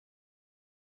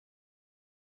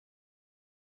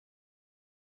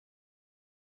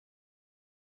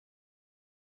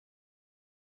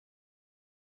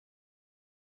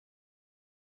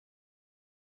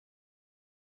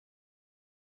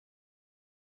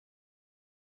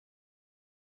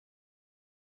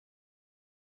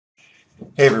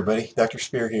Hey everybody, Dr.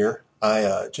 Spear here.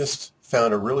 I just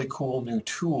found a really cool new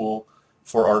tool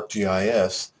for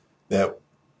ArcGIS that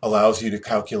allows you to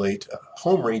calculate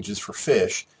home ranges for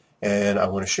fish, and I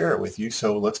want to share it with you,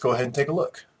 so let's go ahead and take a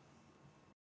look.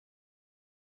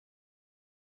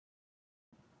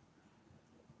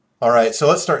 Alright, so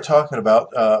let's start talking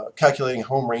about calculating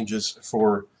home ranges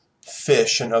for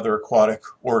fish and other aquatic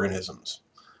organisms.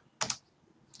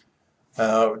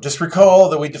 Just recall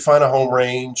that we define a home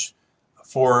range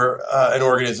for an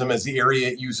organism as the area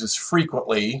it uses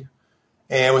frequently.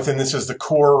 And within this is the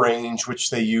core range, which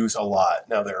they use a lot.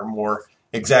 Now, there are more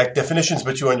exact definitions,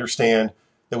 but you understand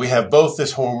that we have both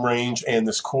this home range and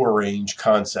this core range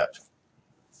concept.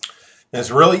 And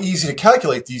it's really easy to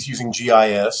calculate these using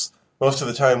GIS. Most of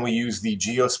the time we use the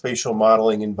geospatial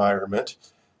modeling environment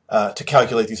to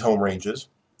calculate these home ranges.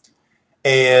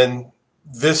 And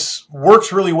this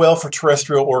works really well for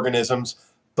terrestrial organisms,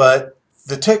 but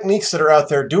the techniques that are out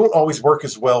there don't always work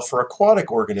as well for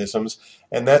aquatic organisms,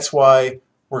 and that's why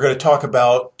we're going to talk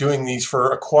about doing these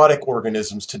for aquatic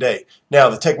organisms today. Now,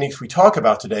 the techniques we talk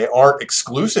about today aren't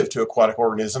exclusive to aquatic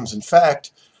organisms. In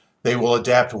fact, they will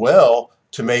adapt well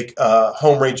to make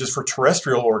home ranges for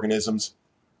terrestrial organisms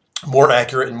more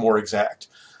accurate and more exact.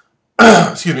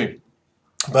 Excuse me.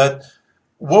 But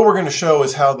what we're going to show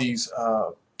is how these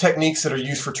techniques that are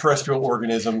used for terrestrial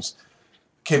organisms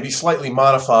can be slightly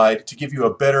modified to give you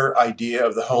a better idea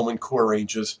of the home and core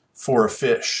ranges for a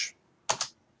fish.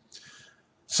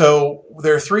 So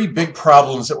there are three big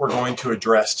problems that we're going to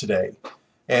address today.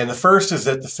 And the first is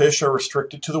that the fish are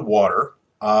restricted to the water,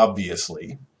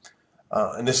 obviously.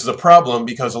 And this is a problem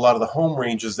because a lot of the home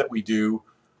ranges that we do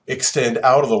extend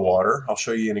out of the water. I'll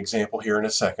show you an example here in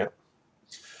a second.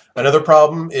 Another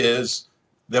problem is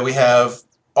that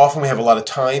often we have a lot of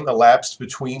time elapsed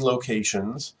between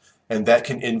locations, and that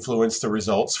can influence the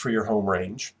results for your home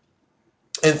range.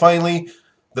 And finally,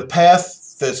 the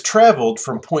path that's traveled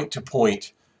from point to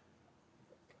point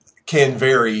can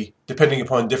vary depending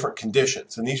upon different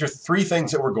conditions. And these are three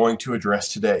things that we're going to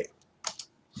address today.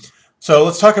 So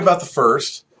let's talk about the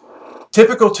first.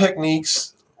 Typical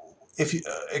techniques, if you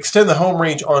extend the home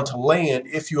range onto land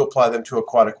if you apply them to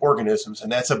aquatic organisms, and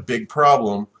that's a big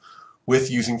problem with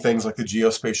using things like the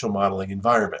geospatial modeling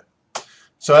environment.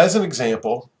 So as an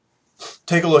example,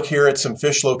 take a look here at some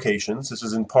fish locations. This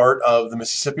is in part of the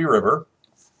Mississippi River.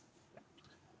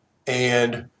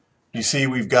 And you see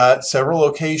we've got several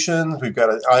locations. We've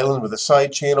got an island with a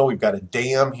side channel. We've got a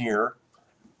dam here.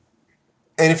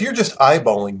 And if you're just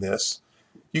eyeballing this,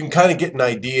 you can kind of get an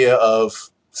idea of,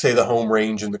 say, the home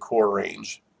range and the core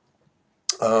range.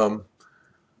 You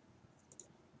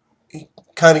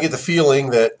kind of get the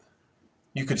feeling that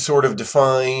you could sort of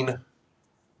define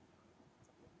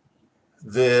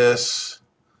this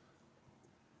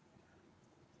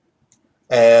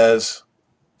as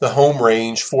the home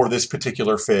range for this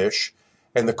particular fish,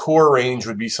 and the core range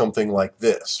would be something like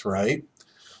this, right?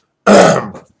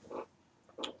 But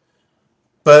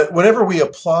whenever we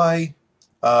apply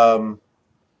the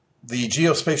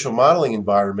geospatial modeling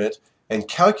environment and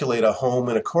calculate a home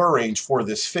and a core range for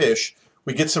this fish,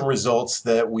 we get some results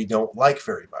that we don't like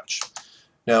very much.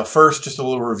 Now, first, just a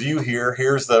little review here.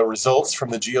 Here's the results from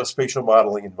the geospatial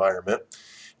modeling environment.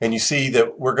 And you see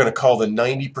that we're going to call the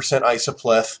 90%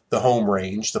 isopleth the home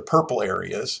range, the purple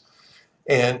areas.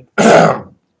 And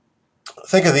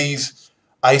think of these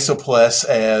isopleths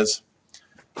as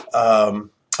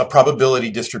a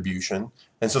probability distribution.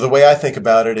 And so the way I think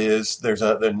about it is there's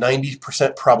a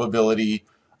 90% probability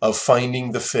of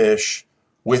finding the fish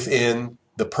within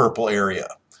the purple area.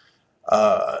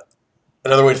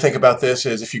 Another way to think about this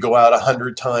is if you go out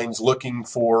 100 times looking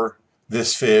for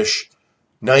this fish,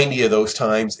 90 of those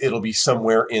times it'll be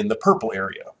somewhere in the purple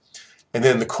area. And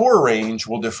then the core range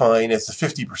we'll define as the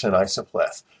 50%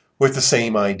 isopleth, with the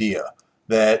same idea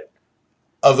that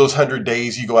of those 100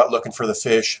 days you go out looking for the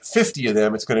fish, 50 of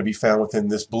them it's going to be found within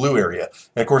this blue area.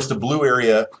 And of course the blue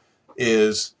area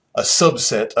is a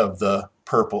subset of the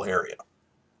purple area.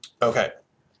 Okay.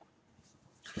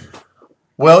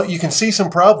 Well, you can see some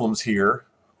problems here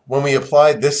when we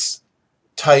apply this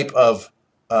type of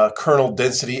kernel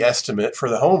density estimate for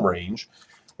the home range,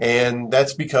 and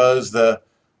that's because the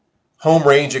home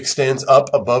range extends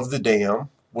up above the dam,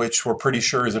 which we're pretty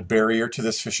sure is a barrier to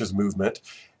this fish's movement,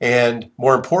 and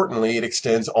more importantly, it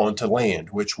extends onto land,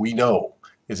 which we know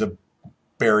is a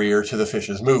barrier to the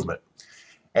fish's movement.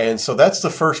 And so that's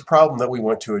the first problem that we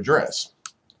want to address.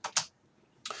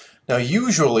 Now,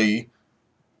 usually,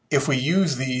 if we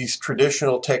use these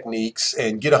traditional techniques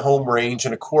and get a home range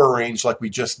and a core range like we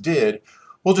just did,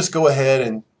 we'll just go ahead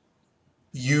and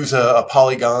use a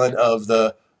polygon of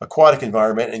the aquatic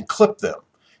environment and clip them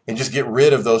and just get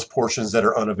rid of those portions that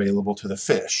are unavailable to the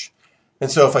fish. And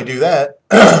so if I do that,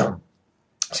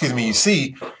 excuse me, you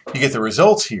see, you get the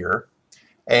results here.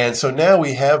 And so now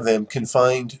we have them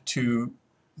confined to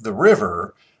the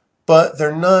river, but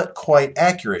they're not quite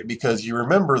accurate because you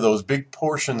remember those big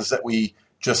portions that we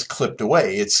just clipped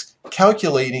away. It's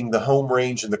calculating the home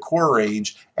range and the core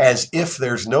range as if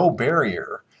there's no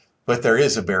barrier, but there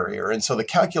is a barrier. And so the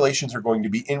calculations are going to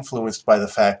be influenced by the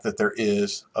fact that there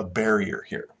is a barrier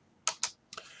here.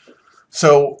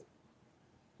 So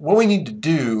what we need to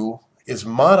do is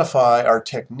modify our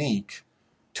technique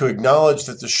to acknowledge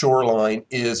that the shoreline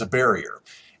is a barrier.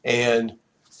 And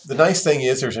the nice thing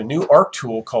is there's a new ARC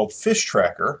tool called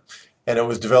FishTracker, and it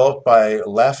was developed by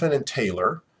Laffin and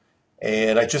Taylor.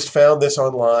 And I just found this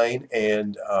online,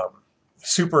 and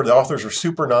the authors are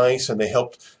super nice, and they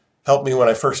helped me when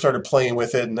I first started playing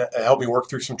with it, and helped me work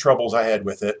through some troubles I had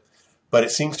with it. But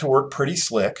it seems to work pretty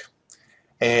slick.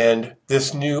 And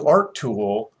this new ARC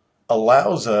tool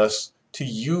allows us to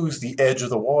use the edge of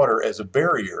the water as a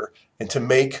barrier and to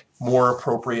make more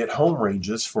appropriate home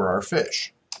ranges for our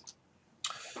fish.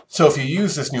 So if you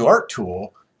use this new ARC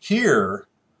tool, here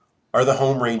are the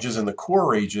home ranges and the core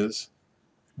ranges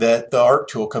that the ARC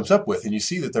tool comes up with. And you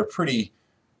see that they're pretty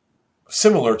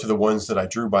similar to the ones that I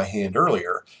drew by hand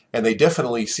earlier, and they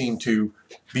definitely seem to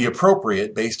be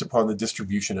appropriate based upon the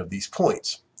distribution of these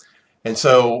points. And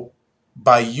so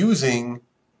by using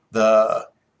the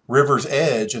river's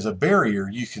edge as a barrier,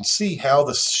 you can see how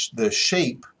the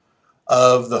shape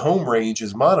of the home range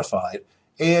is modified,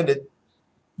 and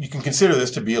you can consider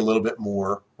this to be a little bit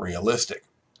more realistic.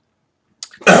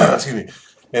 Excuse me.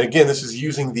 And again, this is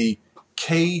using the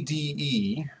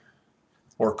KDE,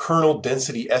 or kernel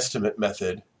density estimate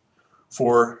method,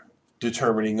 for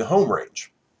determining the home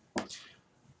range.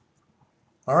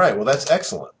 All right, well, that's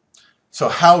excellent. So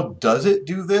how does it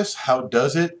do this? How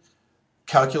does it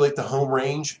calculate the home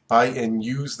range and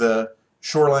use the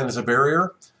shoreline as a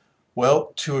barrier?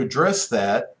 Well, to address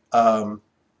that,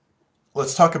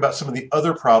 let's talk about some of the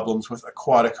other problems with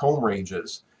aquatic home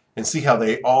ranges and see how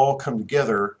they all come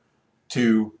together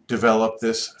to develop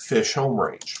this fish home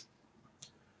range.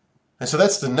 And so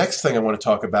that's the next thing I want to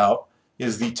talk about,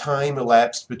 is the time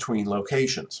elapsed between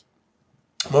locations.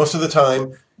 Most of the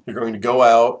time, you're going to go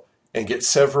out and get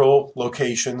several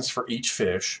locations for each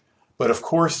fish, but of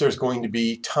course there's going to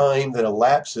be time that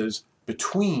elapses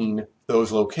between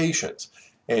those locations.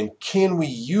 And can we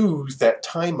use that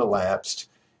time elapsed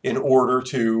in order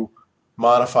to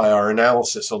modify our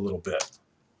analysis a little bit?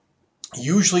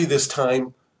 Usually the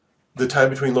time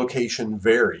between location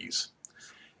varies,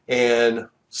 and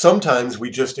sometimes we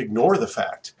just ignore the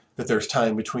fact that there's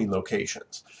time between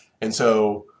locations. And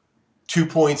so 2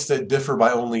 points that differ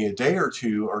by only a day or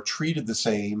two are treated the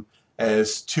same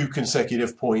as 2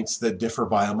 consecutive points that differ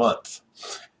by a month.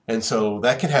 And so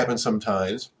that can happen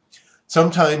sometimes.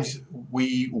 Sometimes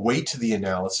we weight the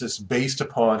analysis based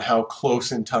upon how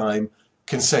close in time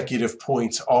consecutive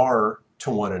points are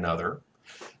to one another.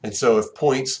 And so if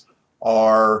points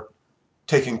are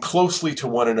taken closely to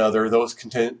one another, those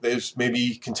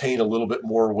maybe contain a little bit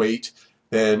more weight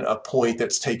than a point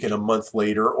that's taken a month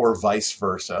later, or vice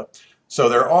versa. So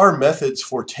there are methods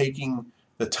for taking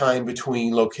the time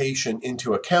between location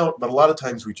into account, but a lot of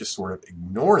times we just sort of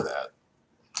ignore that.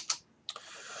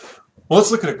 Well,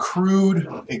 let's look at a crude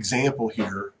example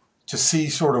here to see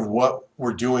sort of what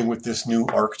we're doing with this new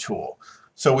ARC tool.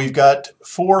 So we've got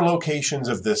 4 locations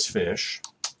of this fish.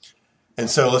 And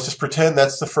so let's just pretend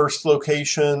that's the first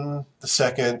location, the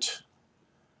second,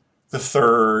 the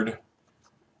third,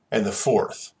 and the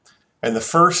fourth. And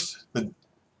the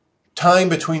time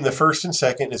between the first and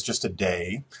second is just a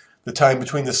day. The time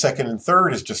between the second and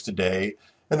third is just a day.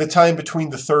 And the time between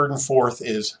the third and fourth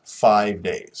is 5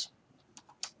 days.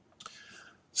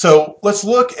 So let's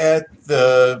look at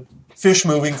the fish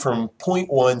moving from point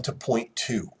 1 to point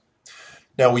 2.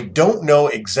 Now we don't know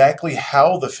exactly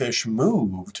how the fish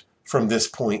moved from this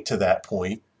point to that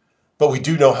point, but we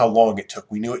do know how long it took.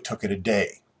 We knew it took it a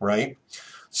day, right?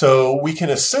 So we can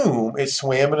assume it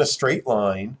swam in a straight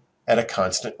line at a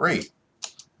constant rate.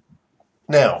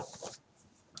 Now,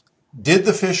 did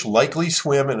the fish likely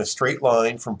swim in a straight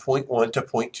line from point 1 to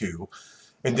point 2,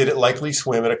 and did it likely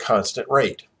swim at a constant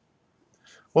rate?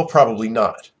 Well, probably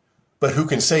not. But who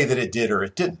can say that it did or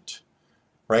it didn't?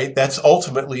 Right? That's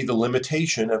ultimately the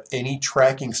limitation of any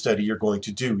tracking study you're going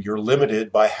to do. You're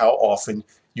limited by how often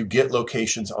you get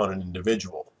locations on an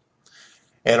individual.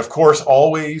 And of course,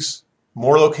 always,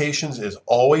 more locations is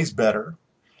always better.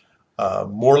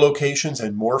 More locations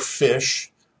and more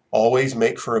fish always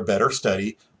make for a better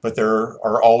study, but there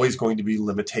are always going to be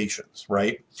limitations,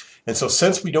 right? And so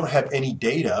since we don't have any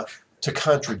data to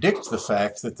contradict the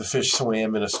fact that the fish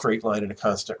swam in a straight line at a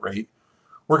constant rate,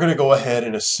 we're going to go ahead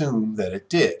and assume that it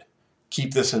did.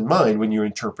 Keep this in mind when you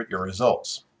interpret your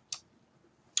results.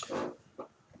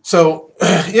 So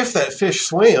if that fish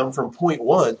swam from point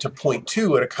 1 to point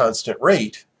 2 at a constant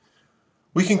rate,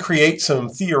 we can create some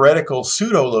theoretical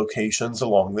pseudo-locations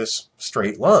along this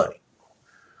straight line.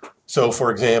 So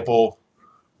for example,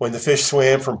 when the fish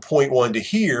swam from point 1 to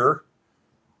here,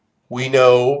 we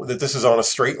know that this is on a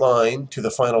straight line to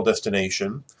the final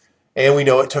destination, and we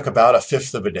know it took about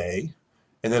 1/5 of a day,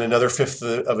 and then another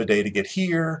 1/5 of a day to get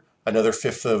here, another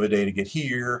 1/5 of a day to get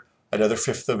here, another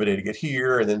 1/5 of a day to get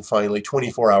here, and then finally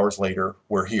 24 hours later,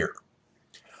 we're here.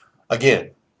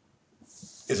 Again,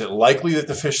 is it likely that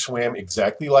the fish swam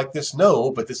exactly like this?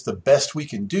 No, but it's the best we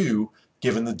can do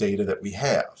given the data that we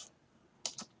have.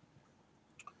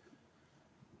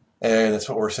 And that's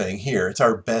what we're saying here. It's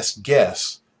our best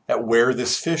guess at where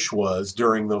this fish was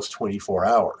during those 24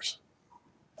 hours.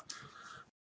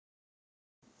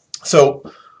 So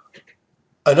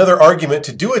another argument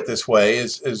to do it this way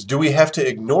is do we have to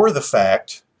ignore the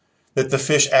fact that the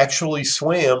fish actually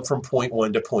swam from point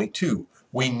 1 to point 2?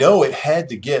 We know it had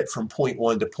to get from point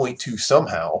 1 to point 2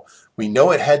 somehow. We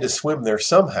know it had to swim there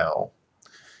somehow.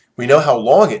 We know how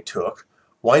long it took.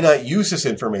 Why not use this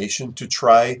information to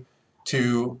try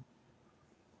to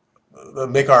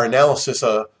make our analysis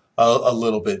a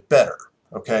little bit better?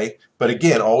 Okay? But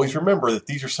again, always remember that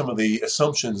these are some of the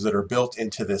assumptions that are built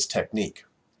into this technique.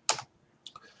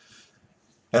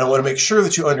 And I want to make sure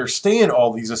that you understand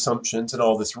all these assumptions and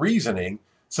all this reasoning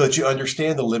so that you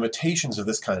understand the limitations of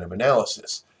this kind of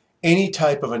analysis. Any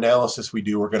type of analysis we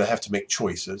do, we're going to have to make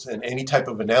choices, and any type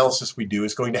of analysis we do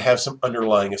is going to have some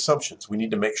underlying assumptions. We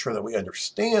need to make sure that we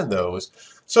understand those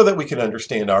so that we can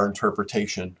understand our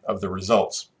interpretation of the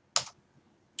results.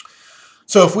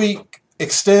 So if we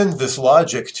extend this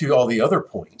logic to all the other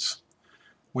points,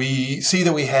 we see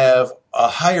that we have a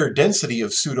higher density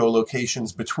of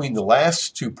pseudo-locations between the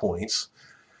last 2 points,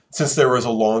 since there was a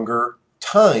longer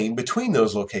time between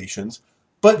those locations,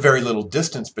 but very little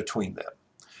distance between them.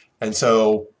 And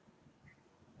so,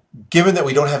 given that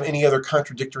we don't have any other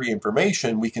contradictory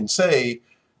information, we can say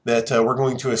that we're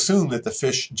going to assume that the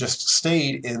fish just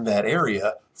stayed in that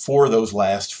area for those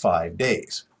last 5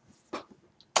 days.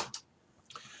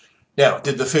 Now,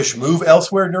 did the fish move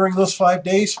elsewhere during those 5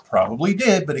 days? Probably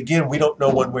did, but again, we don't know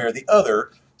one way or the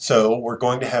other, so we're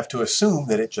going to have to assume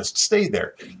that it just stayed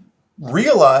there.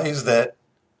 Realize that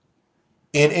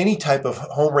in any type of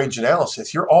home range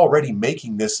analysis, you're already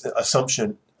making this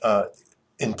assumption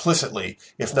implicitly,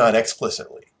 if not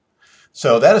explicitly.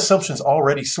 So that assumption's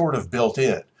already sort of built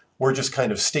in. We're just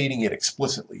kind of stating it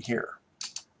explicitly here.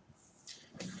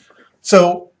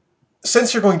 So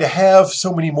since you're going to have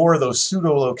so many more of those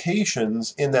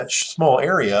pseudo-locations in that small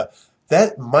area,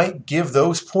 that might give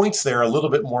those points there a little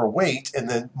bit more weight and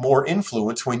then more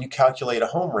influence when you calculate a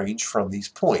home range from these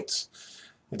points.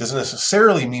 It doesn't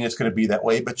necessarily mean it's going to be that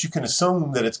way, but you can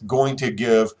assume that it's going to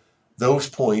give those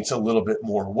points a little bit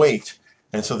more weight.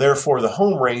 And so therefore the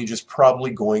home range is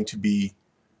probably going to be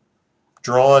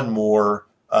drawn more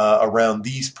around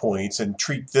these points and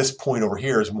treat this point over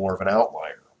here as more of an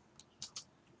outlier.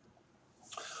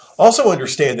 Also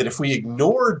understand that if we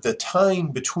ignored the time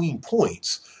between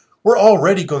points, we're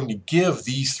already going to give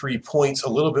these 3 points a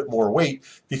little bit more weight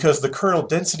because the kernel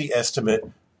density estimate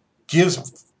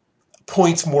gives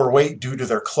points more weight due to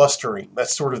their clustering.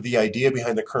 That's sort of the idea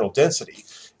behind the kernel density,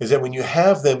 is that when you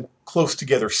have them close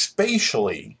together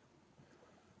spatially,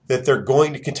 that they're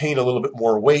going to contain a little bit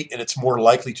more weight and it's more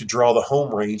likely to draw the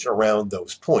home range around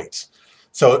those points.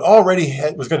 So it already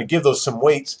was going to give those some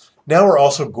weights. Now we're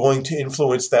also going to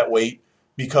influence that weight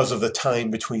because of the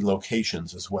time between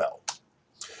locations as well.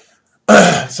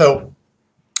 So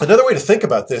another way to think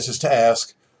about this is to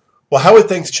ask, well, how would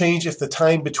things change if the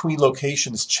time between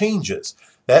locations changes?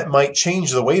 That might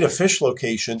change the weight of fish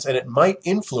locations, and it might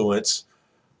influence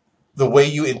the way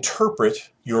you interpret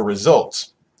your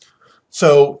results.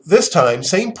 So this time,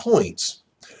 same points,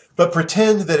 but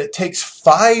pretend that it takes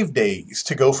 5 days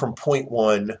to go from point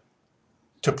 1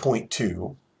 to point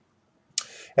 2,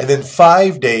 and then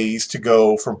 5 days to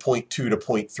go from point 2 to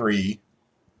point 3,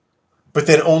 but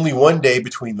then only 1 day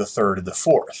between the 3rd and the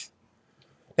 4th.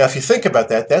 Now, if you think about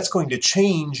that, that's going to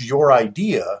change your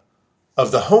idea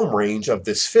of the home range of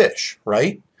this fish,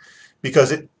 right?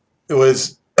 Because it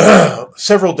was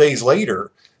several days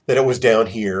later that it was down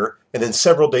here, and then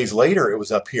several days later it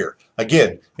was up here.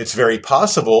 Again, it's very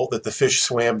possible that the fish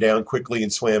swam down quickly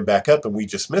and swam back up and we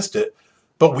just missed it,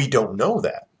 but we don't know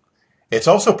that. It's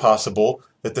also possible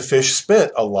that the fish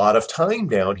spent a lot of time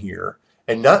down here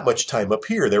and not much time up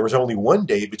here. There was only one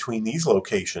day between these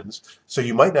locations, so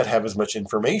you might not have as much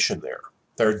information there.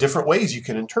 There are different ways you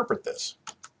can interpret this.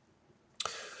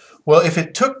 Well, if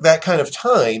it took that kind of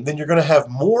time, then you're going to have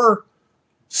more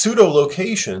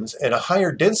pseudo-locations and a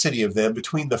higher density of them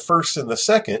between the first and the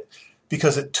second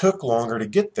because it took longer to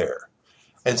get there.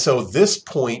 And so this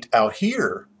point out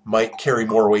here might carry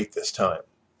more weight this time.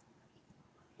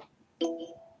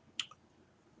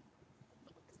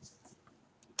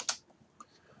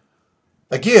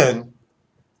 Again,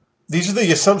 these are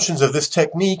the assumptions of this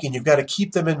technique, and you've got to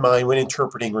keep them in mind when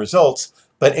interpreting results,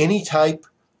 but any type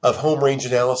of home range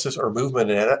analysis or movement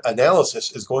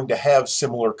analysis is going to have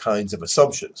similar kinds of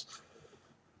assumptions.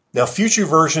 Now, future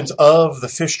versions of the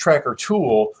FishTracker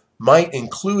tool might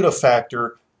include a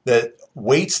factor that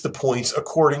weights the points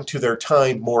according to their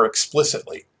time more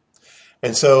explicitly.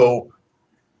 And so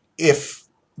if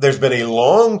there's been a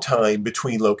long time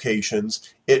between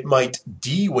locations, it might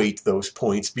de-weight those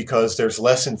points because there's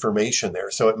less information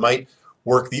there. So it might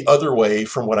work the other way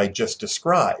from what I just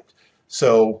described.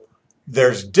 So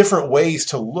there's different ways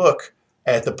to look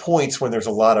at the points when there's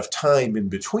a lot of time in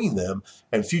between them,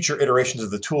 and future iterations of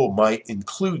the tool might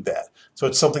include that. So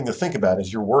it's something to think about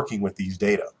as you're working with these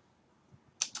data.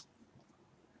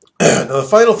 Now, the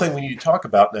final thing we need to talk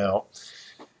about now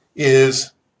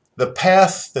is the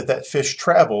path that that fish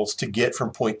travels to get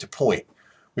from point to point.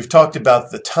 We've talked about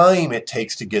the time it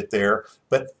takes to get there,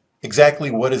 but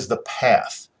exactly what is the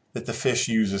path that the fish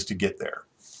uses to get there?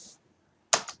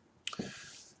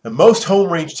 And most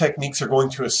home range techniques are going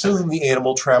to assume the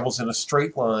animal travels in a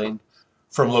straight line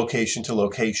from location to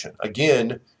location.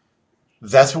 Again,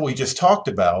 that's what we just talked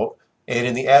about, and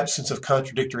in the absence of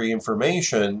contradictory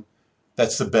information,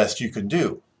 that's the best you can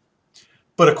do.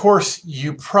 But of course,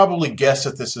 you probably guessed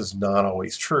that this is not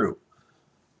always true.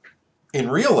 In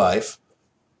real life,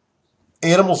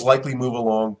 animals likely move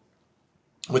along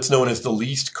what's known as the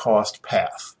least cost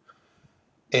path.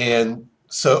 And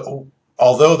so,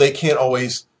 although they can't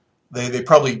always, they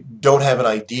probably don't have an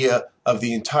idea of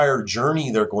the entire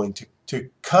journey they're going to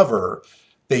cover,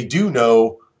 they do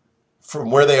know from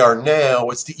where they are now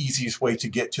what's the easiest way to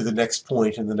get to the next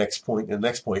point and the next point and the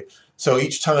next point. So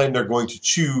each time they're going to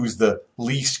choose the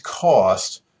least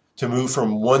cost to move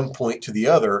from one point to the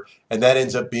other, and that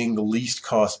ends up being the least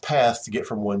cost path to get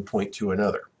from one point to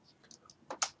another.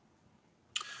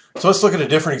 So let's look at a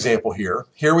different example here.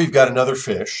 Here we've got another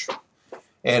fish,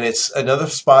 and it's another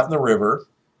spot in the river,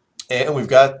 and we've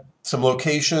got some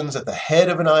locations at the head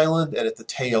of an island and at the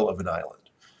tail of an island.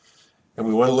 And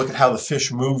we want to look at how the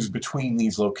fish moves between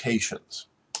these locations.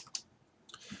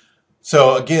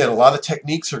 So again, a lot of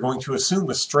techniques are going to assume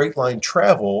a straight line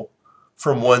travel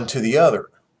from one to the other.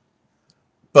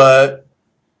 But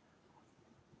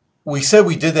we said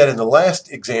we did that in the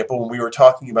last example when we were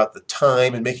talking about the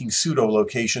time and making pseudo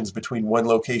locations between one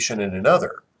location and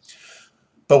another.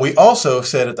 But we also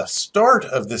said at the start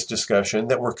of this discussion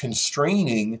that we're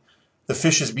constraining the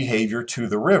fish's behavior to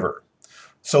the river.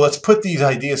 So let's put these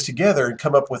ideas together and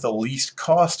come up with a least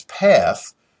cost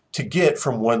path to get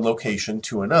from one location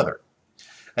to another.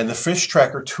 And the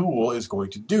FishTracker tool is going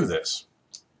to do this.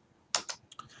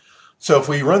 So if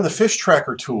we run the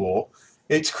FishTracker tool,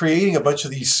 it's creating a bunch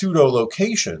of these pseudo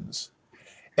locations,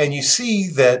 and you see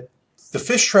that the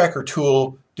FishTracker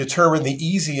tool determined the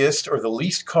easiest or the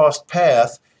least cost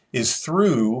path is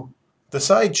through the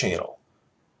side channel,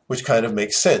 which kind of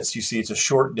makes sense. You see it's a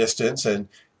short distance and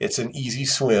it's an easy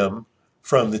swim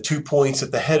from the 2 points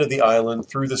at the head of the island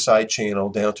through the side channel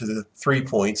down to the 3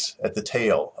 points at the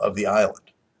tail of the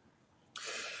island.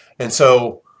 And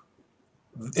so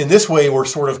in this way, we're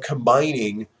sort of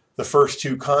combining the first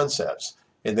two concepts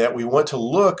in that we want to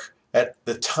look at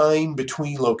the time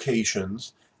between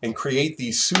locations and create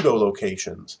these pseudo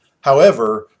locations.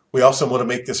 However, we also want to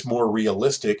make this more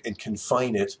realistic and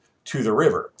confine it to the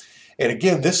river. And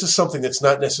again, this is something that's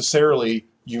not necessarily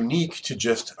unique to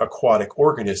just aquatic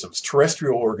organisms.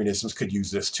 Terrestrial organisms could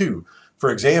use this too. For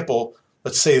example,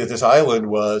 let's say that this island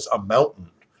was a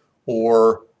mountain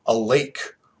or a lake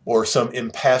or some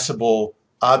impassable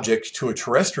object to a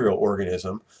terrestrial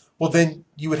organism. Well, then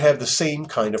you would have the same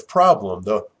kind of problem.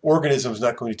 The organism is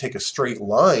not going to take a straight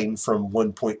line from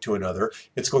one point to another.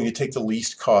 It's going to take the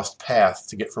least cost path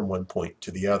to get from one point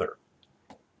to the other.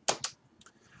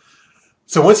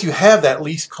 So once you have that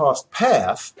least cost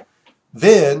path,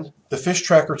 then the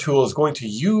FishTracker tool is going to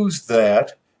use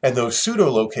that and those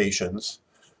pseudo locations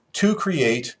to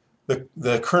create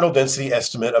the kernel density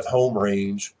estimate of home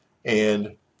range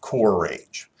and core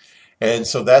range. And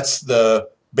so that's the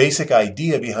basic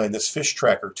idea behind this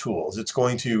FishTracker tool. It's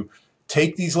going to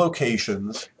take these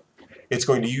locations, it's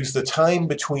going to use the time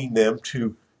between them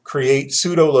to create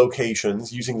pseudo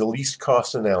locations using the least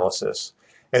cost analysis,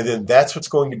 and then that's what's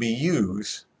going to be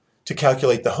used to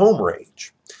calculate the home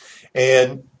range.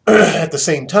 And at the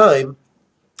same time,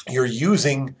 you're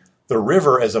using the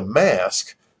river as a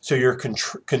mask, so you're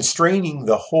constraining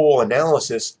the whole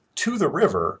analysis to the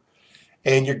river,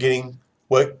 and you're getting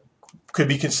what could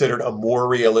be considered a more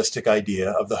realistic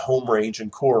idea of the home range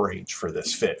and core range for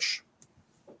this fish.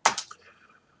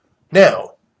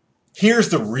 Now, here's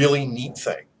the really neat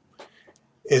thing,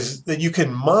 is that you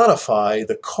can modify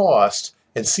the cost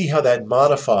and see how that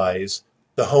modifies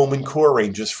the home and core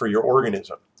ranges for your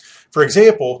organism. For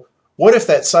example, what if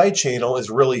that side channel is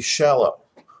really shallow,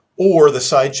 or the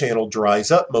side channel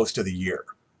dries up most of the year?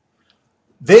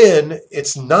 Then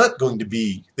it's not going to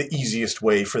be the easiest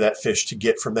way for that fish to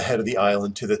get from the head of the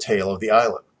island to the tail of the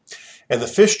island. And the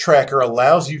FishTracker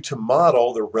allows you to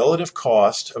model the relative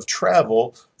cost of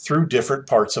travel through different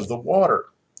parts of the water.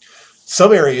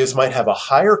 Some areas might have a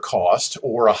higher cost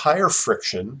or a higher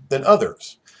friction than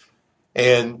others.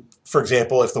 And for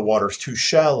example, if the water's too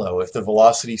shallow, if the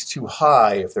velocity's too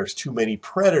high, if there's too many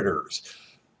predators.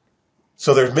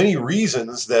 So there's many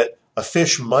reasons that a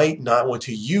fish might not want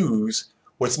to use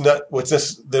you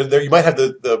might have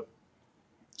the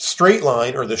straight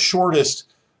line, or the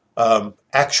shortest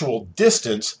actual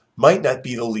distance might not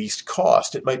be the least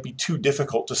cost. It might be too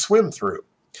difficult to swim through.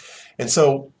 And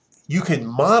so you can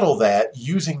model that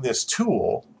using this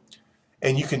tool,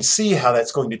 and you can see how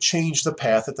that's going to change the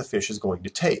path that the fish is going to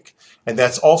take. And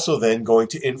that's also then going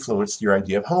to influence your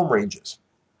idea of home ranges.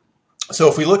 So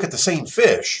if we look at the same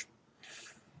fish,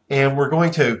 and we're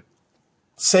going to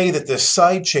say that this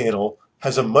side channel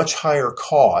has a much higher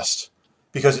cost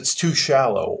because it's too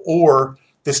shallow, or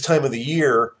this time of the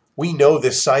year, we know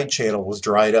this side channel was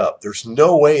dried up. There's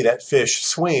no way that fish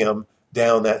swam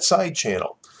down that side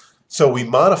channel. So we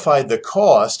modified the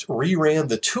cost, reran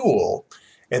the tool,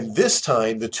 and this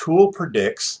time the tool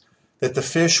predicts that the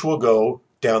fish will go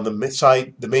down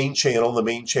the main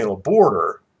channel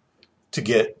border to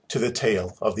get to the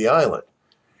tail of the island.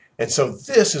 And so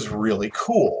this is really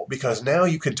cool, because now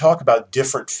you can talk about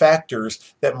different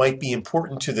factors that might be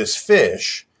important to this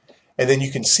fish, and then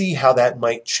you can see how that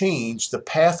might change the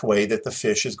pathway that the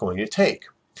fish is going to take.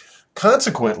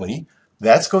 Consequently,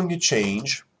 that's going to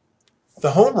change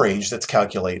the home range that's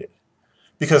calculated,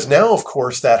 because now, of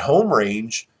course, that home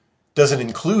range doesn't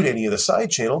include any of the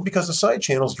side channel because the side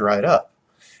channel's dried up.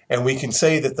 And we can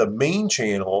say that the main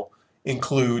channel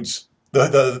includes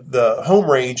the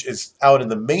home range is out in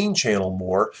the main channel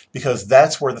more because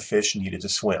that's where the fish needed to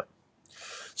swim.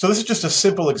 So this is just a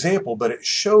simple example, but it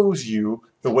shows you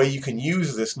the way you can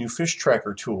use this new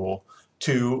FishTracker tool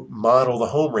to model the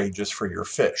home ranges for your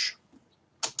fish.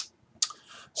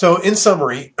 So in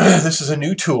summary, this is a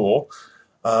new tool.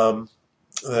 I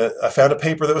found a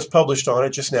paper that was published on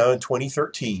it just now in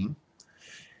 2013,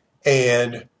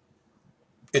 and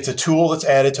it's a tool that's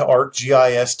added to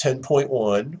ArcGIS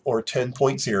 10.1 or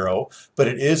 10.0, but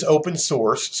it is open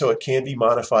source, so it can be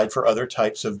modified for other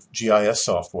types of GIS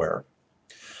software.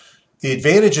 The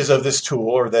advantages of this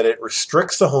tool are that it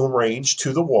restricts the home range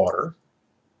to the water,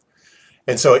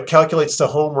 and so it calculates the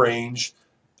home range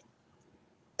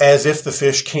as if the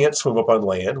fish can't swim up on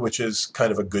land, which is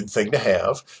kind of a good thing to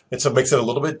have. And so it makes it a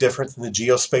little bit different than the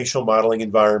geospatial modeling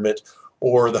environment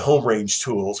or the home range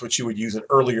tools, which you would use in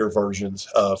earlier versions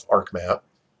of ArcMap.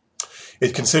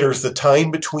 It considers the time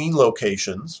between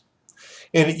locations,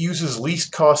 and it uses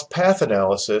least cost path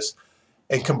analysis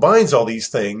and combines all these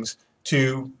things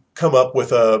to come up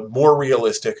with a more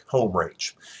realistic home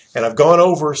range. And I've gone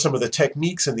over some of the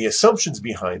techniques and the assumptions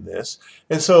behind this,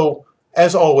 and so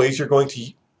as always, you're going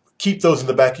to keep those in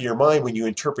the back of your mind when you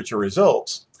interpret your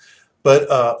results. But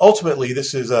ultimately,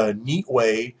 this is a neat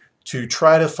way to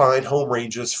try to find home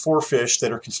ranges for fish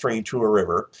that are constrained to a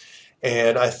river,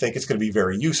 and I think it's going to be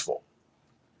very useful.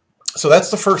 So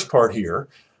that's the first part here,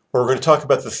 where we're going to talk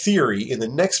about the theory. In the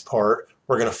next part,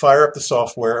 we're going to fire up the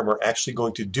software, and we're actually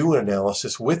going to do an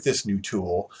analysis with this new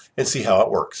tool and see how it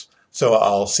works. So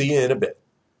I'll see you in a bit.